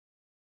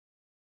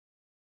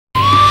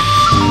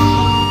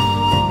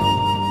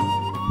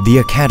The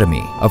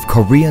Academy of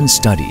Korean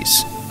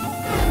Studies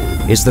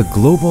is the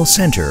global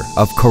center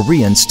of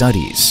Korean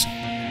studies.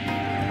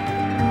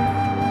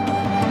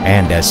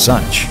 And as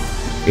such,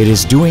 it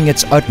is doing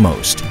its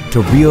utmost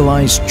to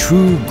realize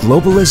true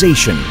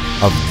globalization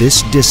of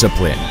this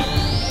discipline.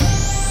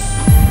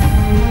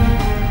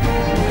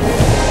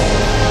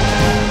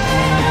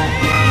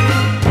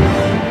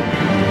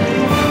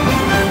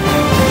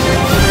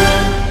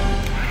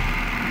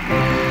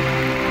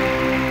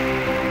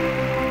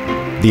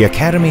 The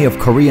Academy of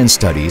Korean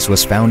Studies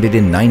was founded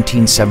in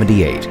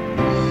 1978,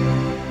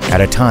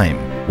 at a time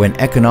when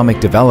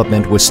economic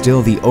development was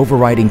still the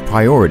overriding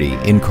priority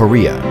in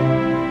Korea,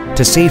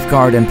 to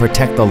safeguard and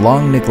protect the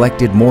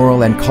long-neglected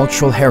moral and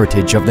cultural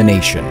heritage of the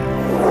nation.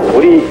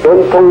 우리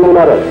전통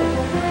문화를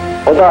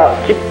보다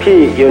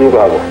깊이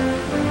연구하고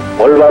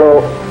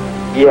올바로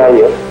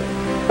이해하며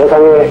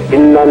세상의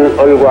빛난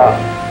얼과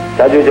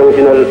자주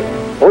정신을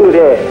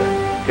오늘에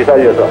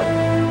되살려서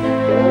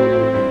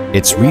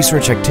Its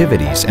research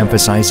activities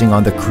emphasizing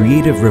on the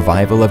creative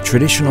revival of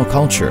traditional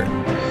culture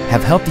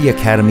have helped the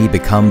Academy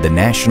become the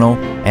national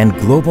and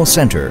global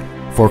center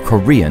for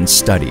Korean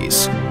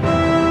studies.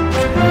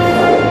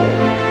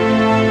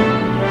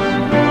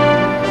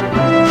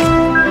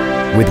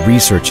 With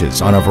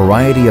researches on a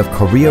variety of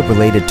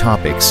Korea-related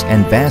topics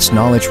and vast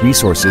knowledge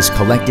resources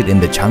collected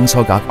in the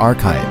Changsogak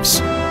archives,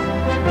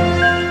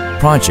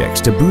 projects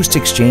to boost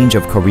exchange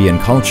of Korean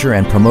culture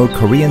and promote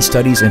Korean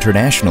studies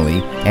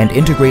internationally and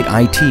integrate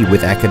IT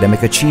with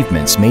academic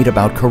achievements made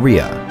about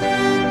Korea,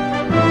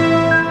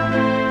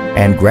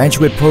 and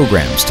graduate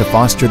programs to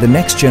foster the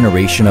next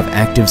generation of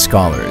active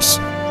scholars.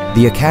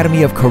 The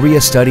Academy of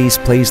Korea Studies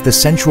plays the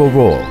central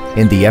role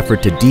in the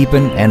effort to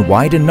deepen and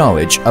widen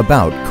knowledge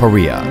about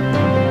Korea.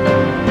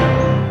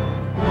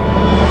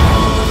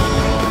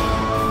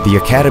 The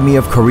Academy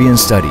of Korean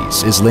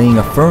Studies is laying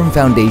a firm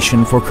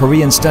foundation for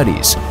Korean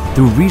studies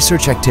through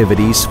research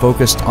activities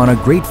focused on a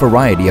great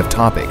variety of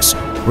topics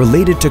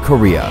related to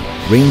Korea,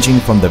 ranging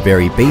from the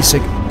very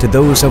basic to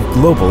those of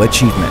global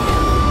achievement.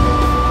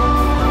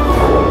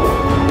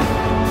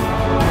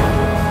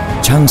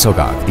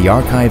 Changsogak, the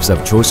archives of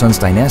Joseon's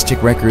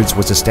dynastic records,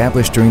 was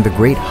established during the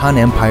Great Han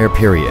Empire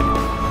period.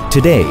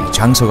 Today,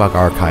 Changsogak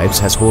Archives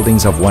has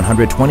holdings of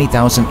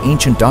 120,000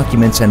 ancient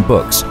documents and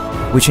books,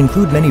 which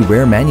include many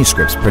rare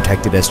manuscripts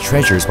protected as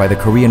treasures by the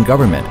Korean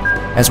government,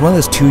 as well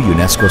as 2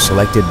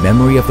 UNESCO-selected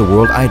Memory of the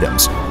World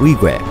items,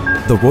 Uigwe,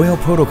 the royal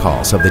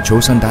protocols of the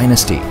Joseon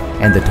dynasty,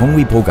 and the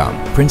Tongwi Bogam,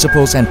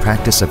 Principles and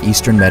Practice of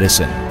Eastern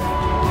Medicine.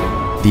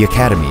 The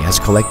Academy has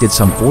collected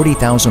some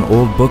 40,000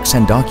 old books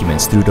and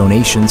documents through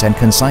donations and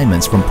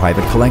consignments from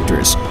private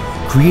collectors,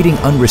 creating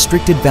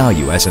unrestricted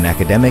value as an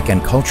academic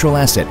and cultural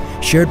asset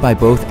shared by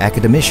both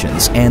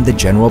academicians and the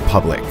general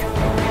public.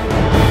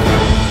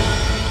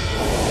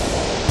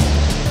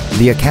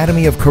 The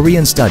Academy of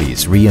Korean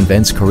Studies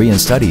reinvents Korean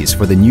studies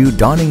for the new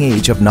dawning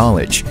age of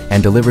knowledge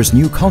and delivers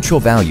new cultural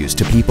values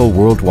to people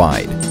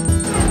worldwide.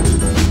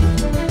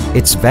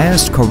 Its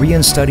vast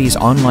Korean Studies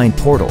online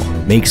portal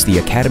makes the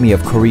Academy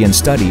of Korean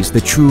Studies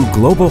the true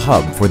global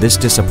hub for this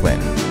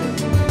discipline.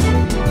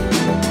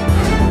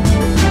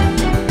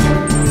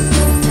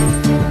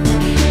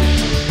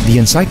 The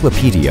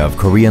Encyclopedia of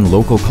Korean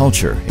Local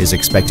Culture is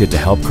expected to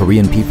help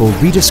Korean people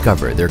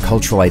rediscover their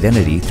cultural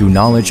identity through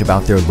knowledge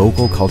about their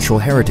local cultural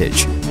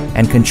heritage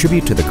and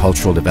contribute to the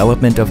cultural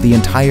development of the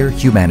entire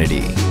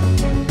humanity.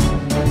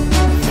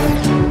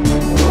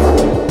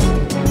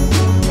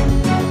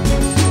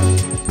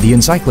 The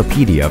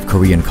Encyclopedia of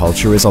Korean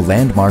Culture is a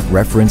landmark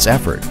reference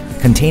effort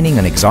containing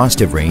an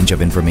exhaustive range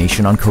of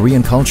information on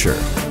Korean culture.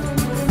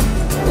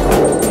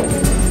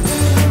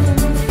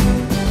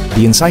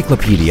 The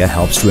encyclopedia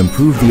helps to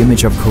improve the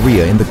image of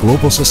Korea in the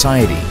global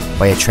society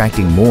by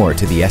attracting more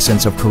to the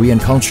essence of Korean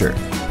culture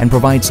and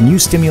provides new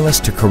stimulus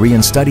to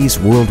Korean studies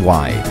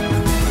worldwide.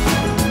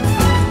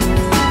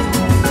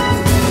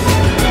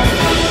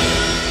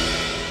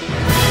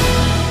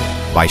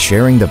 By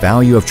sharing the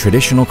value of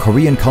traditional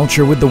Korean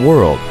culture with the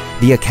world,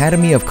 the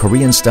Academy of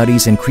Korean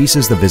Studies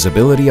increases the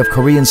visibility of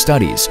Korean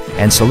studies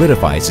and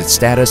solidifies its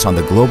status on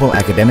the global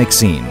academic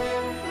scene.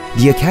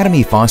 The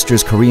Academy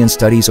fosters Korean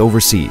studies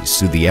overseas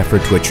through the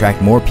effort to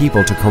attract more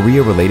people to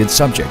Korea-related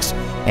subjects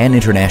and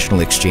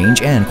international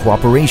exchange and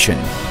cooperation,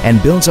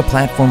 and builds a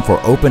platform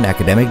for open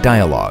academic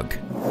dialogue.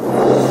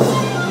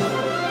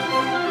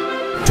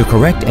 To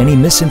correct any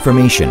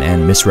misinformation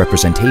and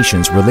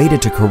misrepresentations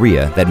related to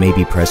Korea that may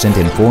be present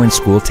in foreign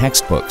school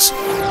textbooks,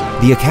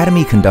 the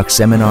Academy conducts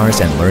seminars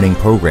and learning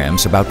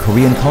programs about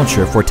Korean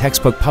culture for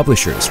textbook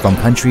publishers from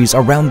countries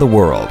around the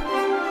world,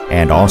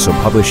 and also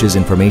publishes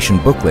information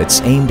booklets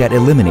aimed at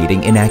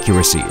eliminating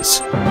inaccuracies.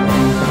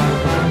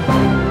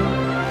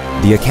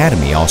 The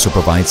Academy also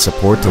provides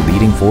support to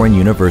leading foreign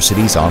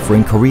universities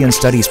offering Korean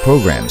studies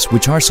programs,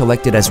 which are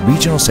selected as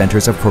regional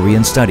centers of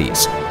Korean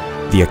studies.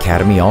 The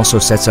Academy also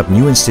sets up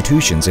new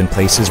institutions in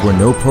places where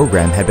no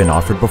program had been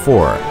offered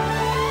before.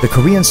 The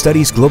Korean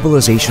Studies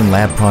Globalization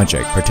Lab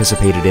project,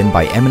 participated in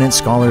by eminent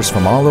scholars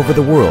from all over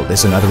the world,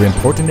 is another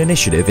important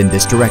initiative in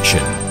this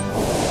direction.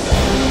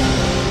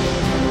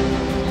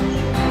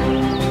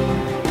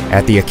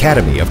 At the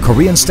Academy of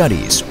Korean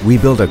Studies, we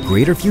build a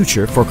greater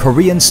future for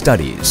Korean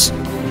studies.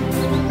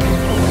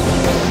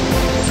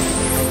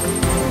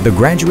 The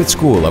Graduate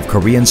School of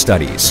Korean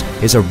Studies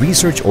is a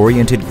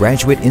research-oriented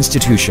graduate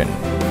institution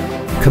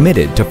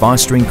committed to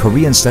fostering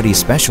Korean studies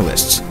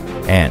specialists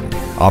and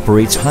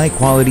operates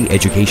high-quality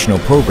educational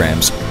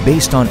programs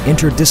based on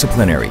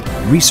interdisciplinary,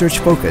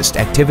 research-focused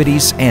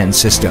activities and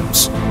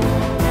systems.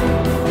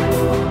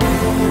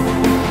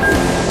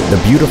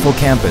 The beautiful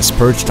campus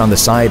perched on the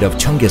side of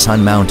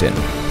Cheonggyesan Mountain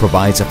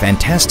provides a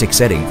fantastic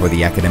setting for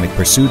the academic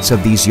pursuits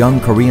of these young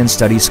Korean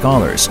studies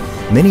scholars,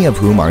 many of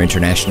whom are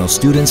international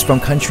students from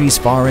countries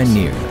far and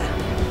near.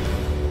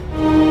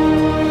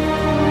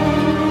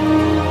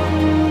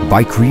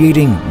 By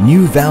creating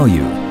new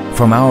value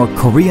from our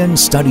Korean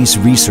studies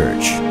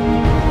research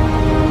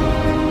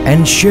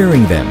and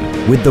sharing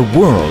them with the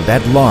world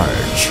at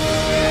large,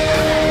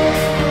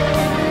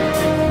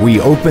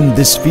 we open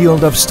this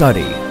field of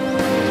study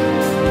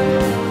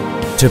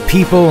to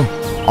people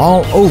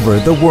all over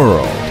the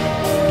world.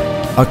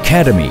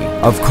 Academy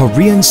of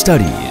Korean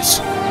Studies,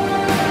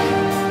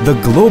 the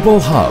global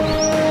hub,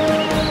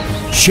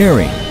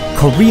 sharing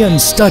Korean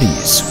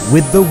studies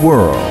with the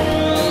world.